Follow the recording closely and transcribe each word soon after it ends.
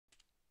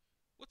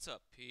What's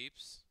up,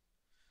 peeps?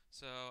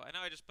 So, I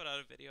know I just put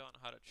out a video on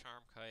how to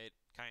charm kite,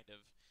 kind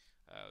of.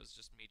 It was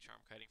just me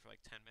charm kiting for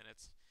like 10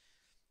 minutes.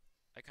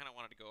 I kind of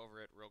wanted to go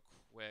over it real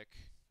quick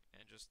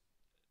and just,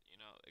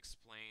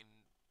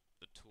 explain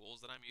the tools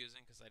that I'm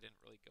using because I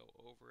didn't really go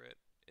over it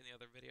in the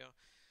other video.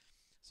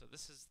 So,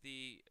 this is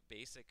the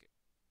basic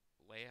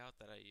layout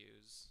that I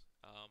use.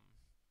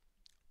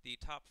 The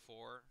top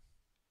four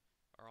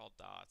are all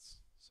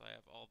dots. So, I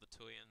have all the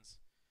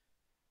Tuyans.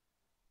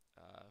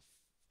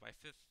 My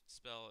fifth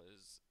spell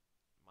is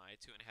my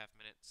 2.5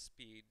 minute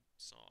speed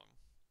song.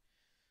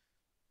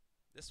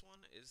 This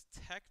one is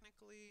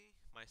technically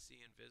my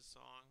C and Viz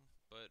song,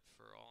 but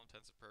for all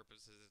intents and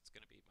purposes, it's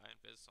going to be my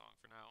Invis song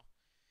for now.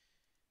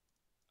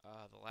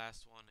 The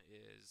last one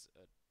is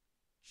a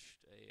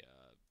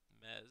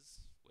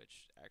Mez,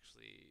 which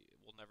actually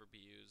will never be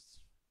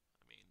used.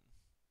 I mean,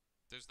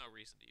 there's no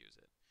reason to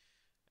use it.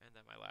 And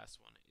then my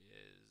last one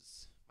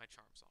is my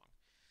charm song.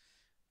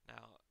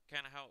 Now,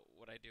 kind of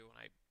what I do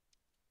when I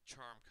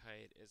charm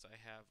kite is I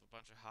have a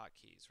bunch of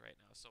hotkeys right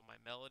now. So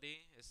my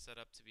melody is set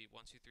up to be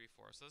 1, 2, 3,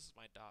 4. So this is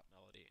my dot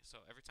melody.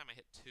 So every time I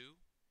hit 2,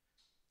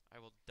 I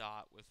will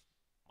dot with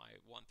my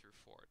 1 through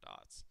 4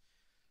 dots.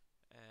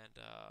 And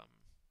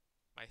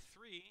my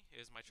 3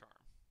 is my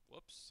charm.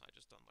 Whoops, I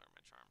just unlearned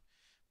my charm.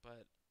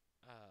 But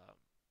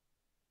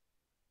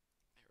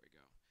here we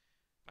go.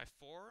 My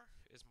 4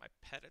 is my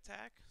pet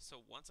attack.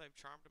 So once I've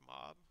charmed a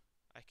mob,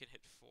 I can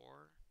hit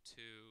 4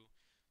 to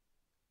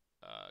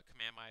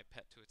command my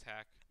pet to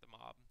attack the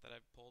mob that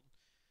I've pulled.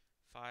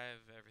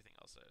 5, everything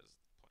else is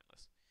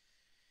pointless.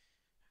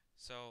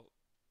 So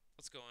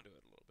let's go into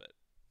it a little bit.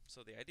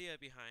 So the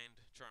idea behind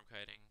charm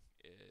kiting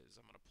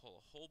is I'm going to pull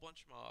a whole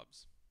bunch of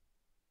mobs.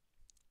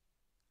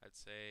 I'd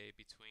say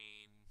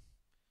between,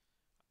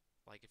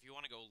 like, if you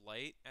want to go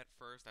light at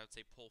first, I would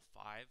say pull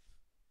 5,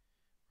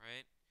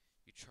 right?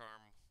 You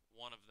charm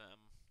one of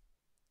them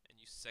and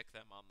you sick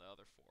them on the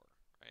other 4,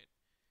 right?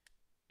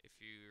 If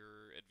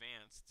you're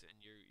advanced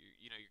and you're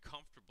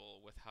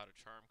comfortable with how to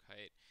charm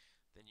kite,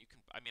 then you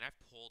can. I mean, I've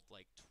pulled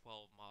like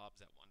 12 mobs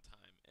at one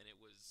time, and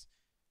it was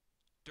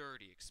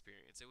dirty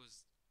experience. It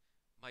was,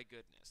 my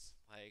goodness.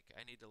 Like,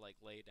 I need to like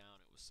lay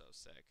down. It was so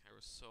sick. There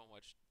was so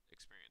much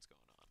experience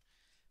going on.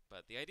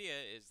 But the idea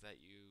is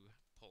that you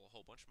pull a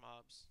whole bunch of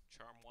mobs,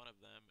 charm one of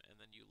them, and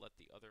then you let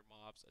the other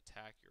mobs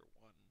attack the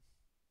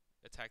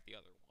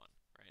other one,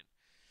 right?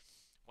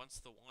 Once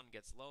the one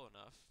gets low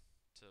enough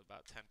to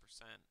about 10%,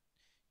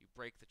 you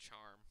break the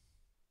charm,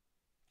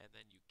 and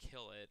then you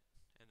kill it,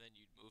 and then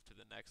you move to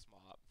the next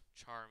mob,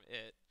 charm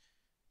it,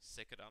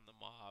 sick it on the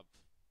mob,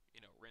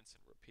 rinse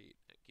and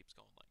repeat. It keeps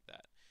going like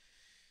that.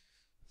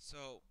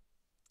 So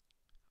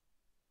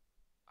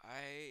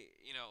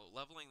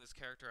leveling this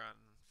character on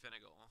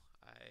Finnegal,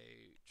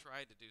 I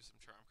tried to do some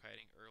charm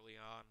kiting early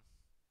on.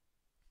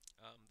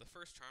 The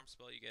first charm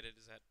spell you get it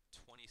is at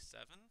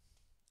 27.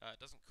 It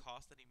doesn't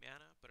cost any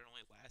mana, but it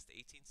only lasts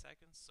 18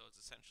 seconds, so it's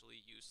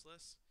essentially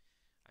useless.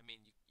 I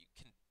mean, you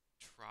can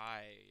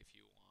try if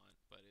you want,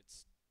 but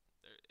it's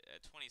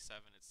at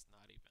 27. It's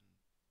not even.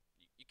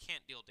 You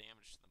can't deal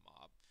damage to the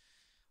mob.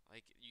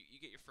 Like you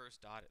get your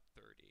first dot at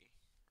 30,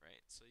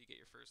 right? So you get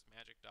your first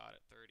magic dot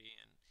at 30,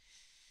 and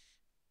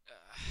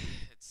uh,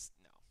 it's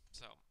no.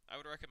 So I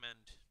would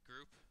recommend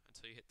group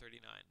until you hit 39.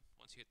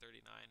 Once you hit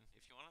 39,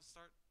 if you want to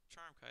start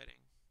charm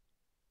kiting,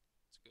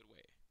 it's a good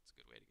way. It's a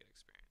good way to get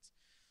experience.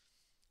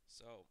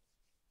 So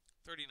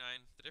 39,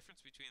 the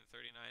difference between the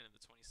 39 and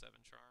the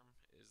 27 charm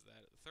is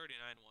that the 39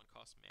 one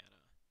costs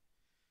mana.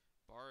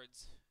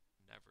 Bards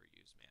never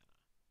use mana.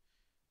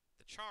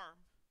 The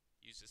charm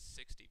uses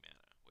 60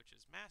 mana, which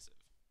is massive,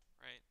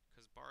 right?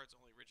 Because bards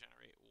only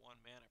regenerate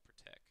 1 mana per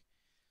tick.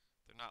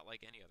 They're not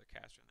like any other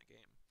caster in the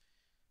game.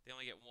 They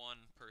only get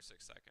 1 per 6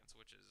 seconds,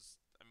 which is,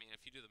 I mean,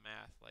 if you do the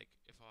math, like,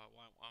 if I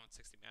want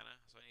 60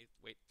 mana, so I need to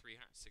wait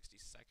 360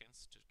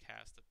 seconds to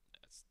cast it,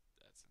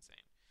 that's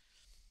insane.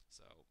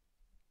 So,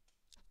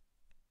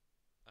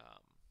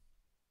 um,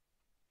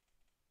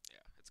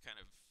 yeah, it's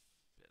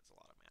a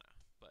lot of mana.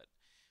 But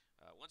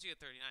once you get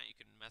 39, you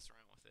can mess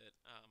around with it.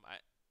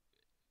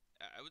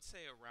 I would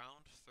say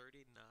around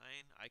 39,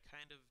 I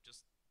kind of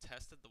just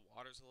tested the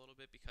waters a little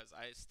bit because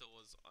I still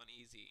was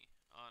uneasy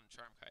on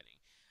charm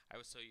kiting. I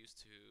was so used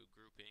to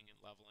grouping and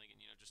leveling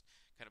and just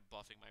kind of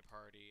buffing my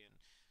party and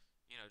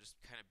just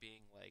kind of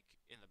being like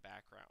in the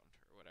background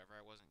or whatever.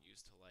 I wasn't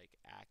used to like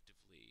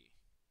actively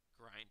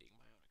grinding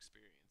my own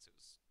experience. It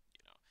was,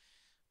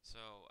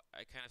 so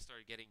I kind of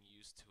started getting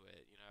used to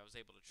it. I was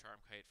able to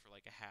charm kite for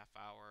like a half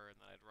hour, and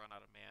then I'd run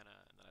out of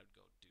mana, and then I'd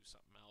go do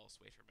something else,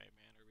 wait for my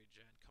mana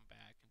regen, come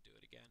back, and do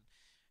it again.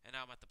 And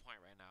now I'm at the point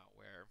right now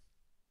where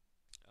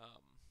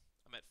um,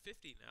 I'm at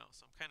 50 now,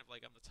 so I'm kind of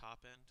like on the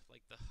top end.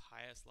 Like the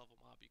highest level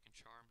mob you can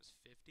charm is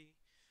 50.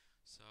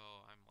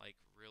 So I'm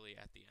like really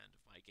at the end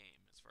of my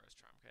game as far as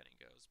charm kiting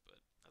goes, but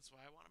that's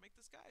why I want to make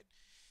this guide.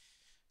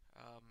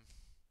 Um,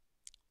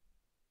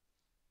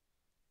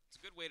 it's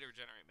a good way to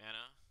regenerate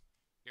mana.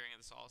 Earring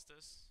of the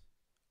Solstice.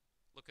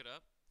 Look it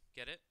up.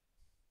 Get it.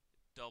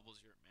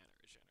 Doubles your mana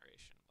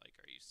regeneration. Like,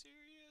 are you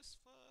serious?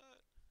 What?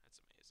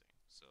 That's amazing.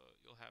 So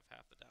you'll have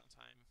half the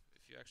downtime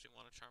if you actually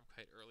want to charm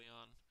kite early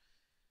on.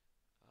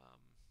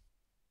 Um,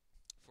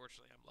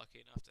 Fortunately, I'm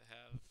lucky enough to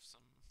have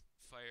some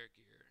fire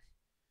gear.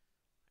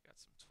 I got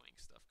some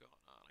twink stuff going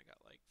on. I got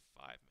like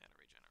 5 mana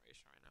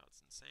regeneration right now.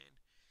 It's insane.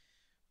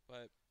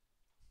 But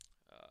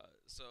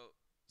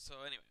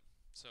so anyway,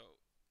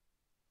 so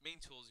main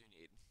tools you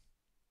need.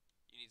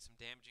 You need some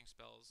damaging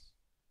spells,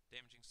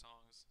 damaging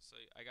songs. So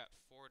I got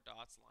 4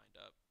 dots lined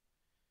up.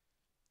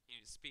 You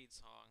need a speed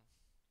song.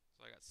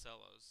 So I got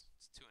cellos.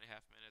 It's 2.5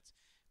 minutes.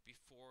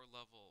 Before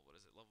level, what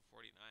is it, level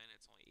 49,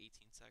 it's only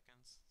 18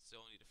 seconds.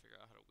 Still need to figure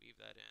out how to weave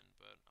that in,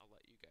 but I'll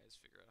let you guys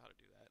figure out how to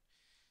do that.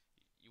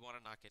 You want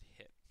to not get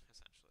hit,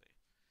 essentially.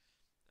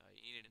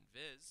 You need an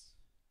invis.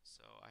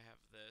 So I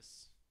have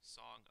this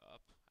song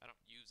up. I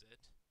don't use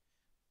it,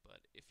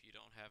 but if you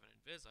don't have an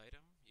invis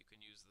item, you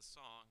can use the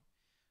song.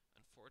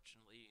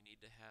 Unfortunately, you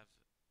need to have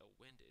a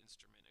wind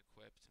instrument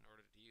equipped in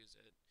order to use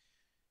it,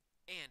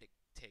 and it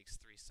takes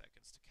 3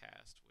 seconds to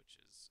cast,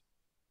 which is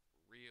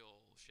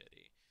real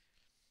shitty.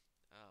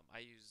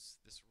 I use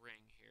this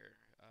ring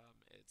here.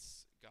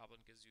 It's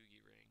Goblin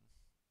Gazoogie Ring.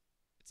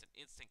 It's an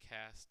instant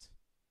cast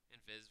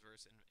invis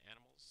versus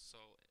animals,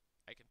 so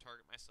I can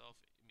target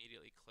myself,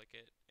 immediately click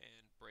it,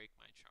 and break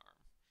my charm,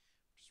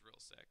 which is real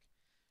sick.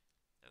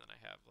 And then I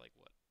have like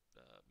what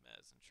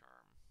Mez and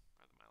Charm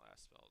are my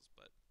last spells,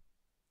 but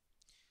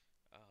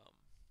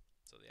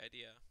so the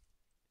idea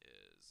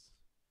is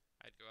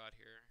I'd go out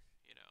here,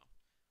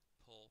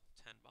 pull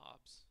 10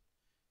 mobs.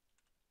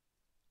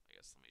 I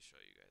guess let me show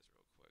you guys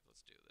real quick.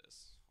 Let's do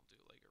this. I'll do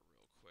like a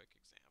real quick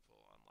example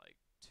on like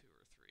 2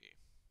 or 3.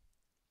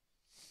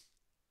 So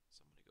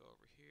I'm gonna go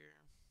over here.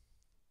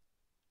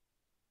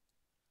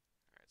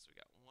 Alright, so we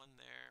got one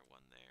there,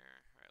 one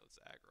there. Alright, let's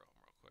aggro them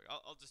real quick.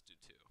 I'll just do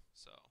 2.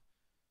 So,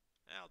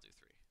 I'll do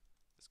 3.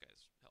 This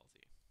guy's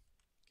healthy.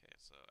 Okay,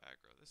 so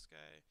aggro this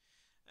guy.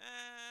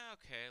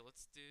 Okay,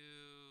 let's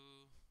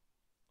do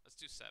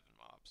 7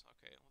 mobs.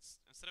 Okay,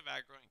 instead of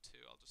aggroing 2,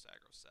 I'll just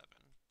aggro 7.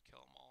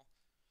 Kill them all.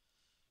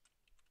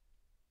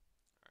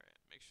 Alright,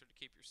 make sure to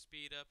keep your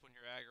speed up when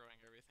you're aggroing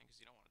everything,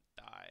 because you don't want to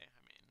die. I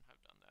mean,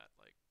 I've done that,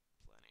 like,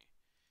 plenty.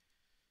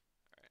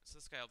 Alright,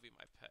 so this guy will be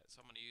my pet.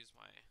 So I'm going to use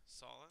my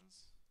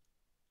Solons.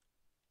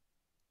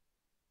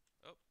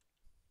 Oh,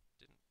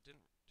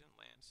 didn't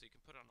land. So you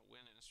can put it on a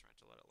wind instrument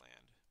to let it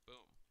land.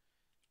 Boom.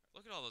 Right,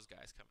 look at all those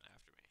guys coming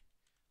after me.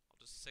 I'll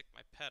just sick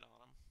my pet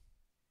on them.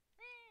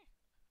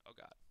 Oh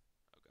god.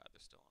 Oh god,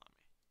 they're still on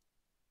me.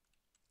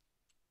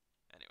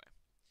 Anyway.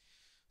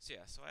 So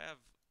yeah, so I have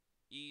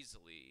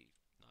easily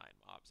 9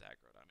 mobs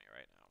aggroed on me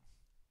right now.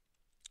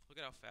 Look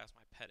at how fast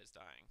my pet is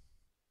dying.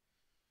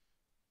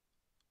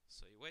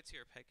 So you wait till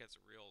your pet gets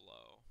real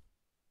low.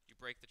 You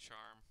break the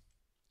charm.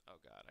 Oh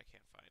god, I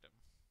can't find him.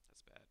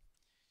 That's bad.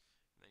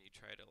 And then you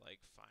try to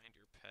like find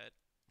your pet.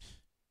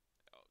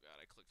 Oh god,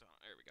 I clicked on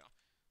it. There we go.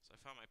 So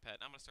I found my pet.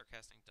 Now I'm gonna start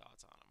casting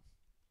dots on him.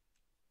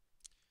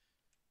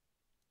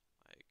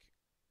 Like,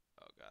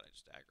 oh god, I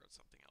just aggroed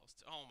something else.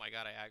 Oh my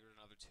god, I aggroed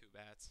another 2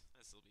 bats.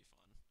 This will be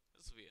fun.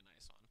 This will be a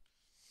nice one.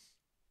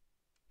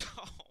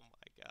 Oh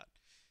my god.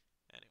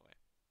 Anyway,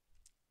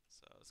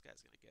 so this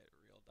guy's gonna get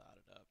real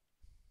dotted up.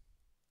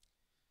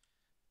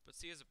 But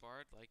see, as a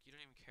bard, like, you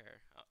don't even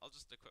care. I'll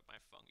just equip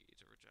my fungi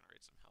to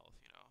regenerate some health,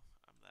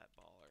 I'm that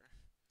baller.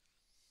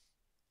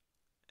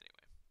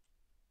 Anyway.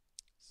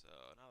 So,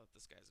 now that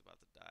this guy's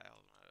about to die,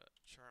 I'm gonna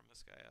charm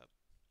this guy up.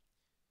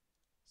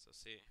 So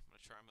see, I'm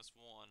gonna charm this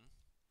one.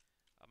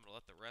 I'm gonna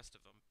let the rest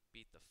of them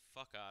beat the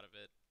fuck out of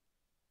it.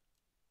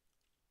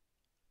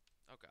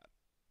 Oh god.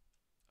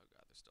 Oh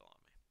god, they're still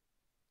on me.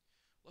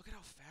 Look at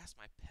how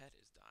fast my pet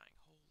is dying.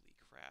 Holy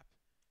crap.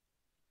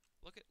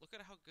 Look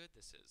at how good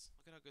this is.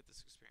 Look at how good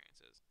this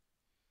experience is.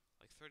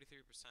 Like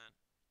 33%,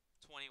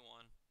 21.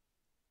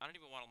 I don't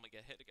even want him to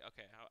get hit.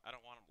 Okay, I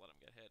don't want him to let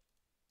him get hit.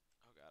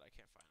 Oh god, I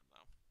can't find him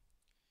though.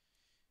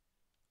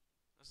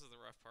 This is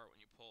the rough part when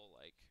you pull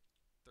like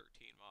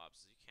 13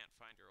 mobs, is you can't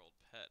find your old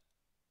pet.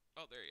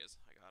 Oh, there he is.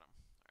 I got him.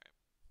 Alright.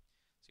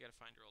 So you gotta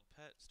find your old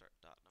pet, start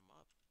dotting him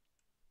up.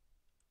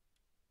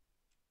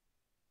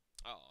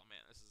 Oh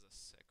man, this is a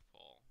sick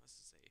pull. This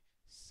is a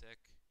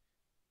sick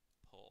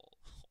pull.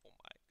 Oh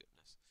my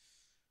goodness.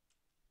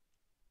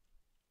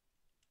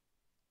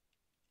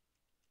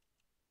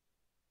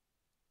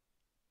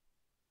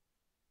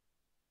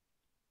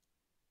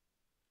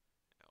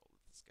 Now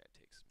let this guy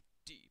take some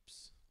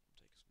deeps.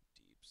 Take some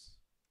deeps.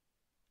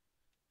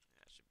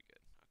 Yeah, that should be good.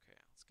 Okay,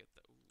 let's get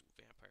the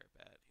vampire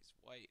bat. He's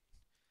white.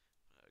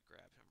 I'm gonna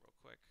grab him real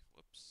quick.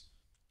 Whoops.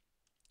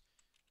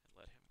 And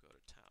let him go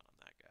to town on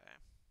that guy.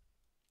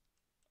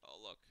 Oh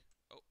look.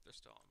 Oh, they're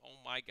still on. Oh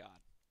my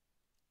god.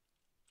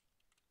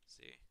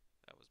 See,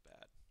 that was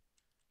bad.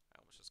 I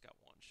almost just got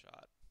one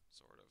shot,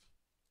 sort of.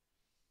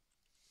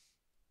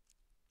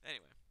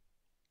 Anyway.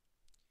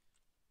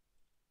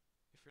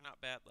 If you're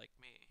not bad like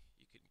me,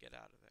 you can get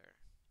out of there.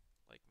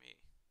 Like me.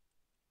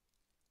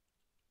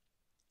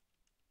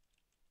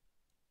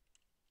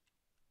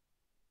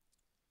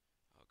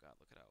 Oh god,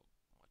 look at how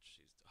much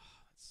she's...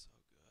 Oh, that's so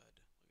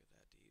good. Look at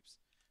that, deeps.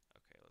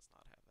 Okay, let's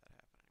not have that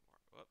happen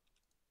anymore. Whoop.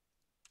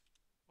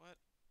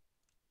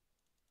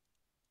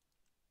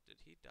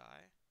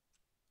 die?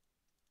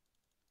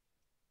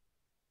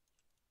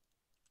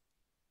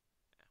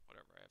 Yeah,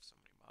 whatever. I have so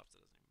many mobs,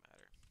 it doesn't even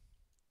matter.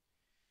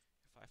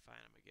 If I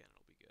find him again,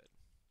 it'll be good.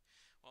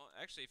 Well,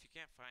 actually, if you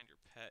can't find your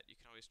pet, you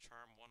can always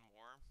charm one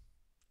more,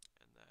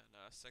 and then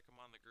sick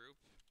him on the group,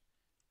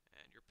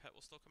 and your pet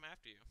will still come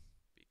after you,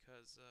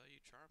 because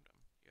you charmed him.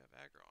 You have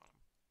aggro on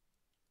him.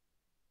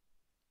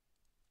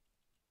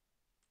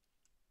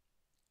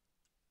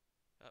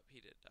 Oh,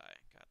 he did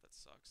die. God, that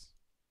sucks.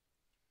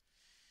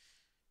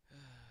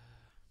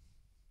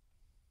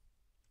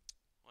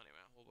 Well,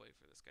 anyway, we'll wait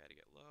for this guy to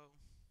get low.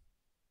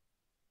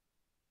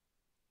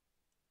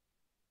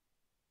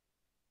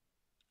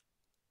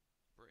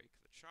 Break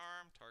the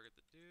charm, target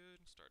the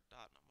dude, start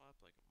dotting him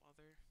up like a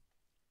mother.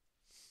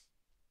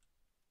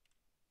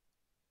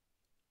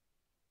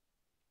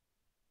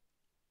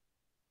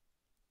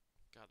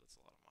 God,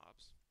 that's a lot of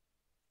mobs.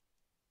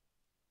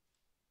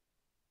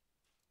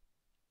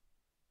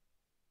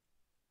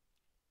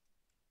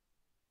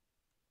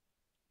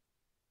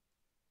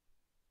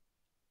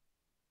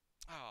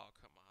 Oh,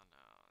 come on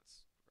now.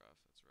 That's rough.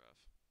 That's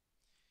rough.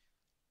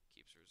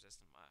 Keeps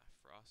resisting my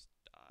frost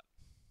dot.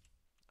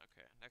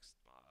 Okay, next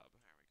mob.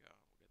 There we go.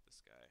 We'll get this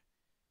guy.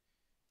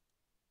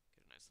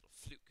 Get a nice little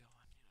flute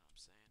going. You know what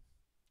I'm saying?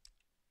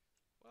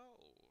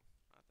 Whoa,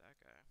 not that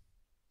guy.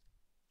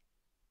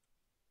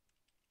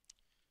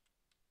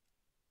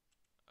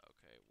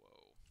 Okay,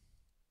 whoa.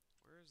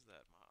 Where is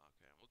that mob?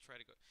 Okay, we'll try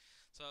to go.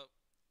 So,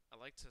 I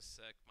like to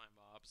sec my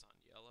mobs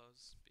on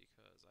yellows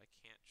because I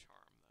can't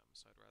charm them.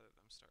 So I'd rather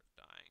them start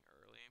dying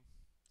early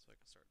so I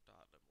can start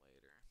dotting them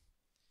later.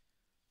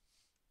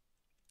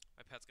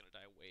 My pet's gonna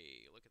die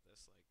way. Look at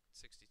this, like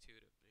 62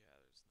 to. Yeah,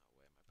 there's no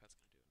way my pet's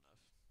gonna do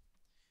enough.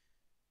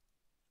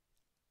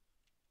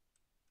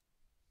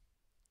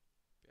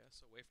 Yeah,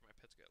 so wait for my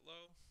pet to get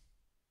low.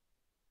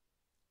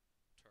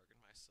 Target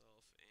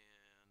myself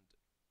and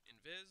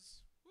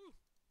invis. Woo!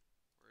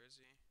 Where is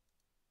he?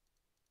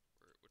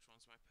 Which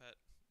one's my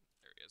pet?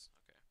 There he is.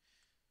 Okay.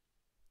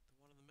 The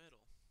one in the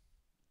middle.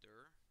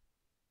 Dur.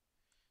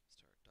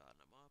 Start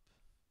dotting him up.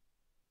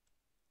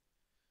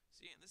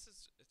 See, and this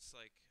is, it's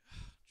like,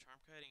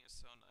 charm kiting is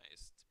so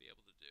nice to be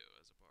able to do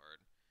as a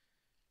bard.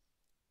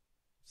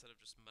 Instead of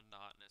just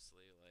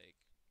monotonously, like,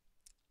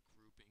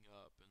 grouping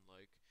up and,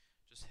 like,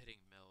 just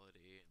hitting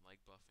melody and,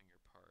 like, buffing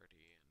your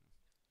party and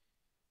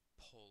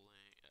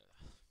pulling.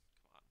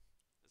 Come on.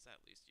 This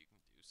at least you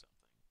can do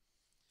something.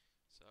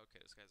 So,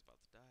 okay, this guy's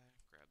about to die.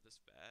 Grab this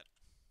bat.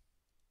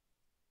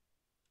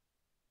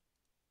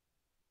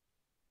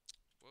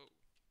 Whoa,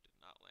 did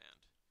not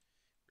land.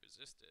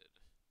 Resisted.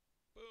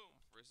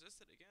 Boom,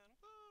 resisted again.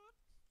 What?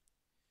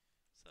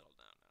 Settle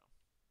down now.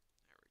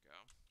 There we go.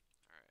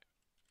 Alright.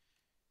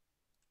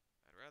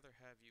 I'd rather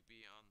have you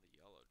be on the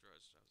yellow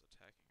drudge that I was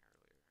attacking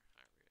earlier.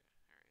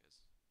 There he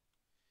is.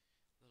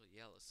 Little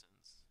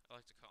Yellisons.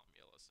 I like to call them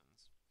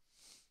Yellisons.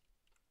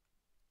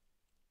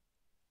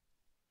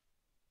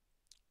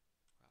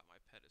 Wow,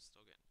 my pet is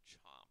still getting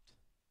chomped.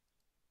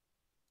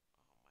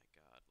 Oh my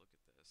god, look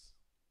at this.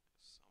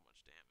 So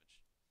much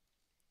damage.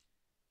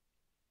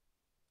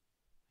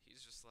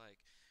 He's just like,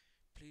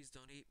 please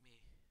don't eat me.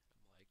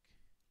 I'm like,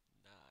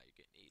 nah, you're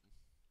getting eaten.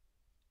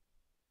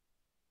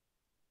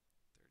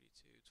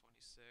 32,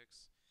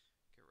 26.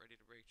 Get ready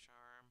to break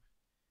charm.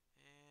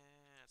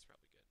 And that's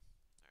probably good.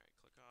 Alright,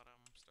 click on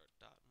him. Start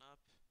dotting up.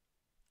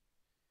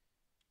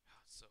 Oh,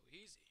 it's so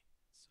easy.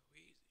 It's so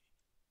easy.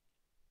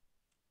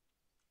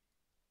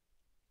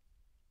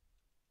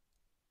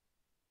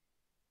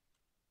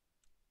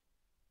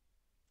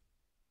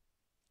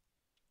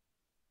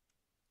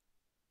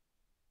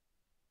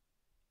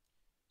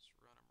 Just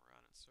run him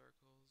around in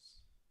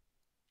circles.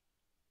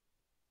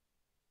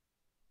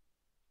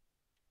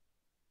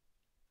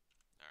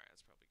 Alright,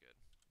 that's probably good.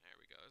 There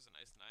we go. There's a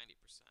nice 90%.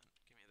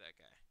 Give me that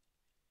guy.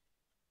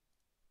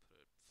 Put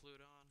a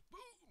flute on.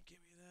 Boom!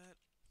 Give me that.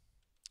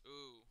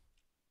 Ooh.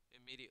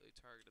 Immediately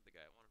targeted the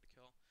guy I wanted to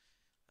kill.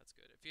 That's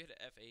good. If you hit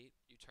F8,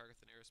 you target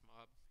the nearest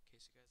mob. In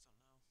case you guys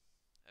don't know.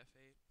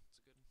 F8. It's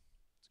a good.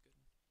 It's good.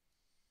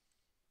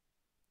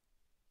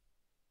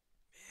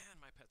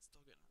 Man, my pet's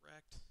still getting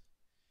wrecked.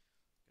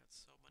 Got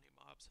so many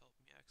mobs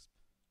helping me exp.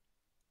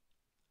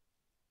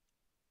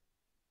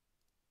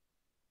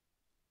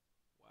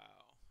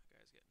 Wow, that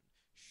guy's getting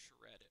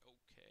shredded.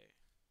 Okay.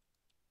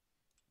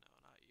 No,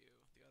 not you.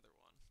 The other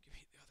one. Give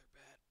me the other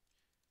bat.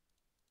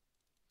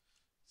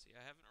 See,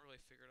 I haven't really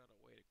figured out a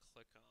way to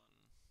click on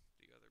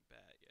the other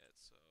bat yet,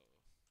 so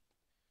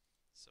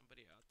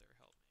somebody out there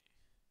help me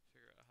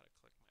figure out how to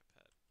click my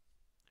pet.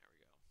 There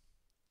we go.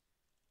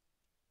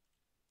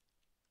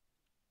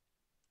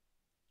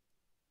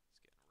 He's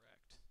getting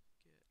wrecked.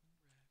 Getting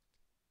wrecked.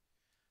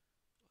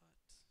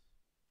 What?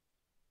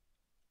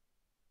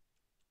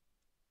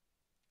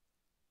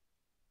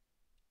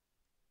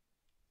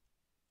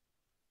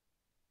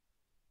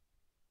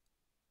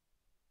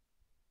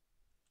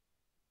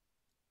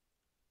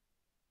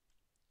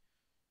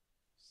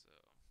 So,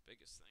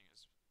 biggest thing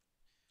is,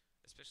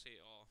 especially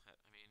I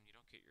mean, you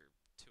don't get your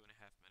 2.5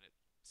 minute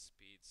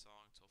speed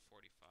song till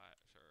 45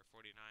 or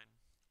 49.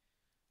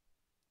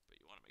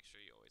 want to make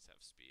sure you always have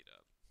speed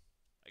up.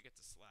 I get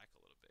to slack a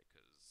little bit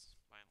because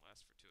mine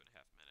lasts for 2.5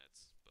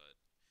 minutes, but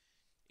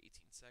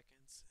 18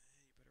 seconds,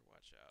 you better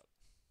watch out.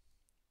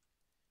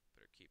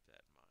 Better keep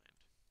that in mind.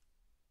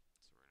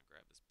 So we're gonna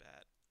grab this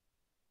bat.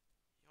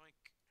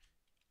 Yoink.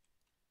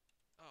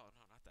 Oh,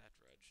 no, not that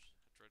dredge.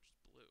 That dredge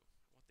is blue.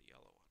 I want the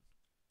yellow one.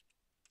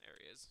 There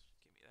he is.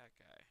 Give me that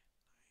guy.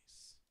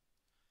 Nice.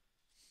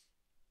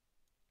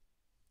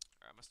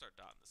 Alright, I'm gonna start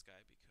dotting this guy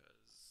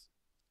because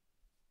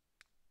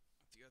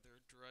the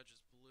other dredge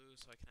is blue,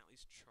 so I can at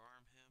least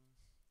charm him.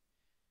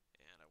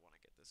 And I want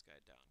to get this guy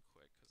down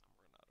quick because I'm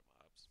running out of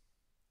mobs.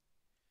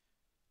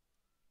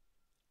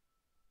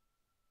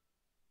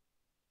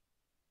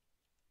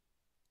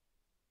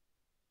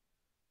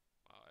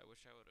 Wow, I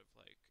wish I would have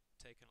like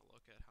taken a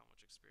look at how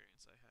much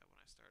experience I had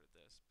when I started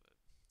this, but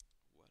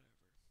whatever.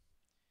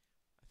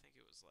 I think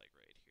it was like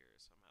right here,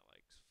 so I'm at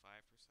like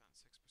 5%,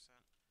 6%.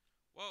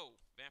 Whoa!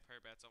 Vampire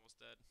bat's almost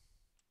dead.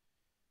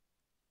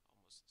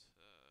 Almost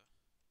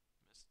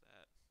missed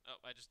that. Oh,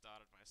 I just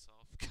dotted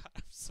myself. God,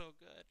 I'm so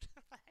good.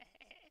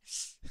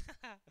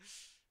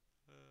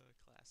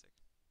 Classic.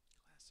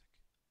 Classic. Alright.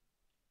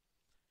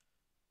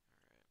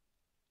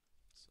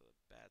 So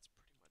the bat's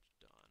pretty much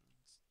done.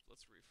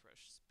 Let's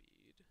refresh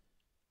speed.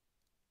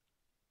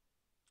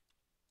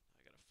 Now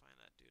I gotta find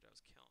that dude I was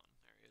killing.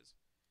 There he is.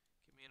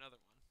 Give me another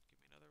one. Give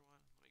me another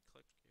one. Let me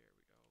click. Here we go.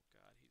 Oh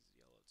god, he's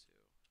yellow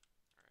too.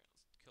 Alright,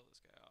 let's kill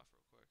this guy off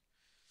real quick.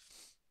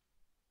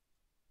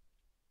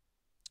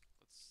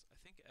 I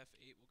think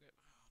F8 will get...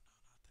 Oh,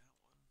 no, not that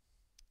one.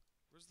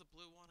 Where's the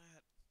blue one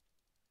at?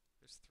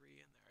 There's 3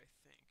 in there, I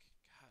think.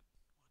 God,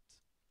 what?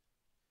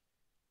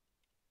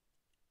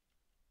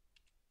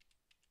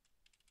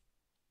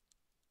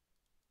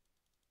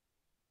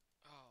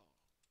 Oh,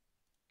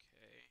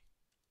 okay.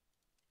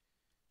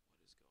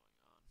 What is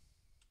going on?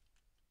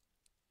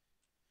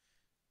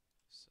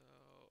 So,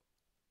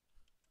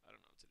 I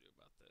don't know what to do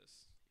about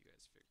this. You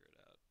guys figure it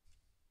out.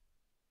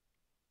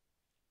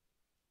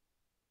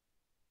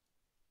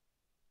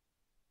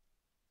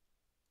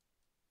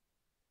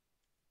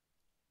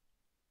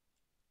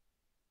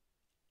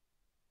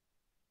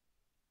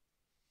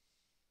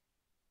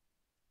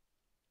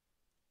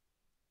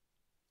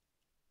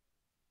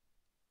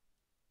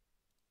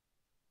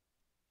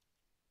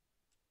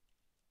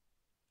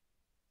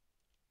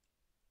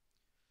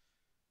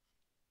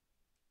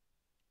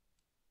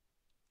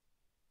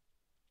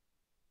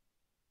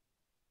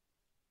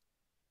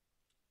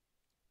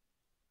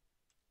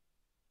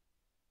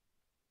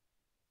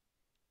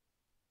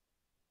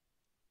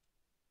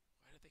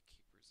 Why do they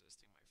keep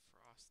resisting my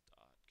frost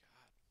dot?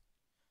 God.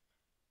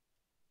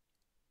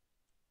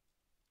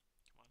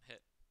 Come on,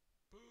 hit.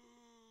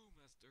 Boom!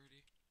 That's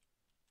dirty.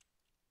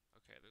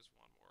 Okay, there's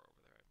one more over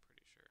there, I'm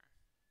pretty sure.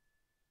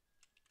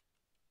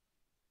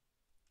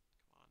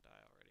 Come on,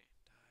 die already.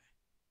 Die.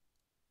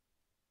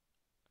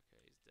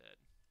 Okay, he's dead.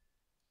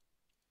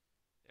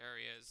 There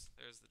he is.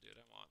 There's the dude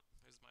I want.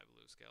 There's my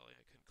blue skelly.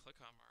 I couldn't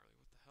click on him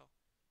early. What the hell?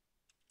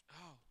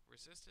 Oh,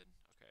 resisted?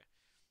 Okay.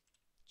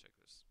 Check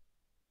this.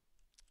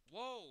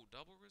 Whoa!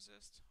 Double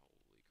resist?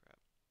 Holy crap.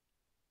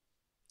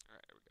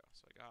 Alright, there we go.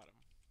 So I got him.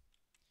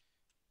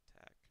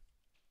 Attack.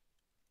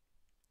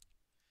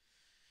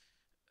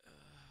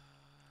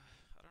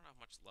 I don't know how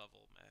much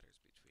level matters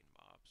between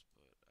mobs,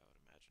 but I would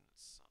imagine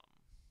it's some.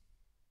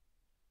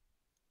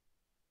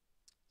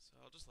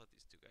 So I'll just let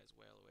these two guys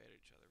wail away at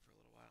each other for a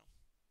little while.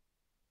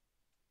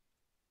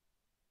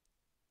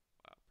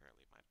 Wow,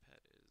 apparently my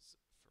pet is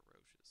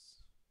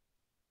ferocious.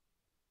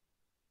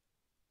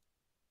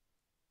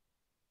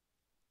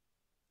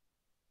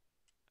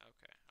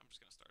 Okay, I'm just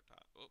gonna start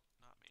dot. Oh,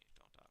 not me.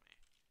 Don't dot me.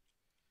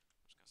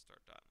 I'm just gonna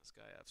start dotting this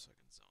guy up so I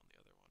can zone the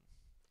other one.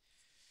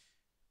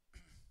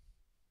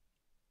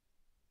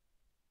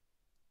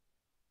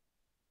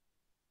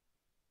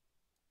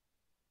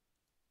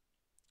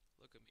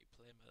 Look at me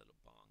play my little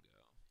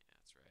bongo. Yeah,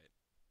 that's right.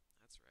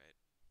 That's right.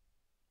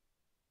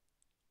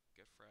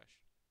 Get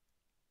fresh.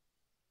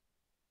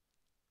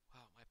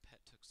 Wow, my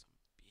pet took some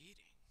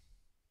beating.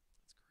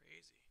 That's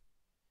crazy.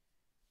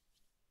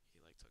 He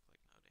like took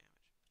like no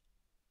damage.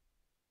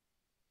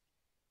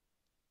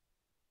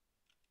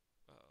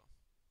 Uh-oh.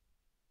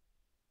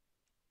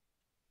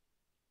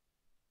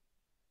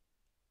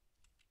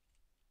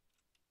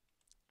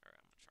 Alright,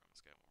 I'm gonna charm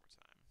this guy one more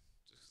time.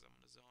 Just because I'm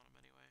gonna zone him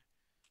anyway.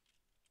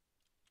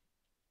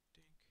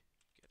 Dink.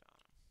 Get on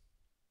him.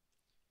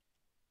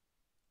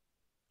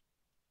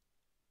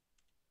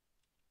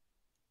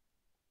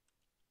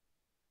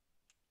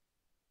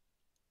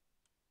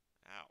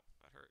 Ow,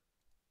 that hurt.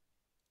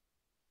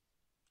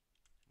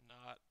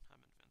 Not.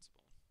 I'm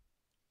invincible.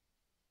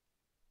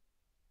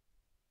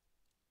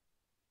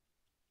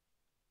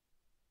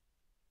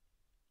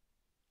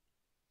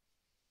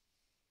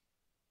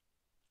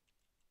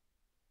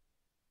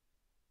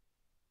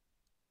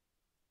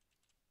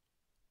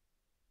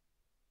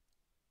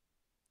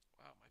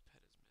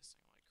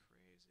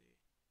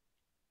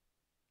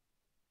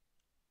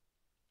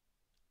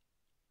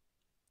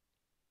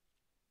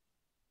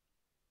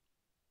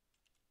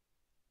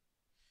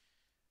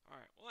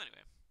 Well,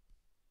 anyway,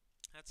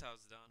 that's how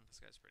it's done. This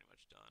guy's pretty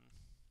much done.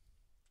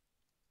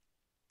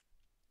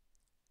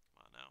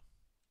 Come on now.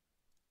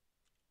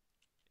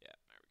 Yeah,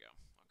 there we go.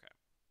 Okay.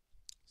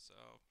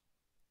 So,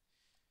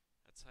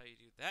 that's how you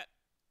do that.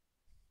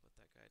 Let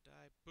that guy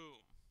die.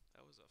 Boom.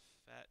 That was a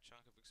fat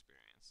chunk of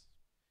experience.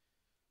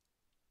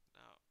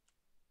 Now,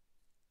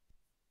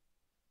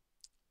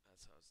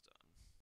 that's how it's done.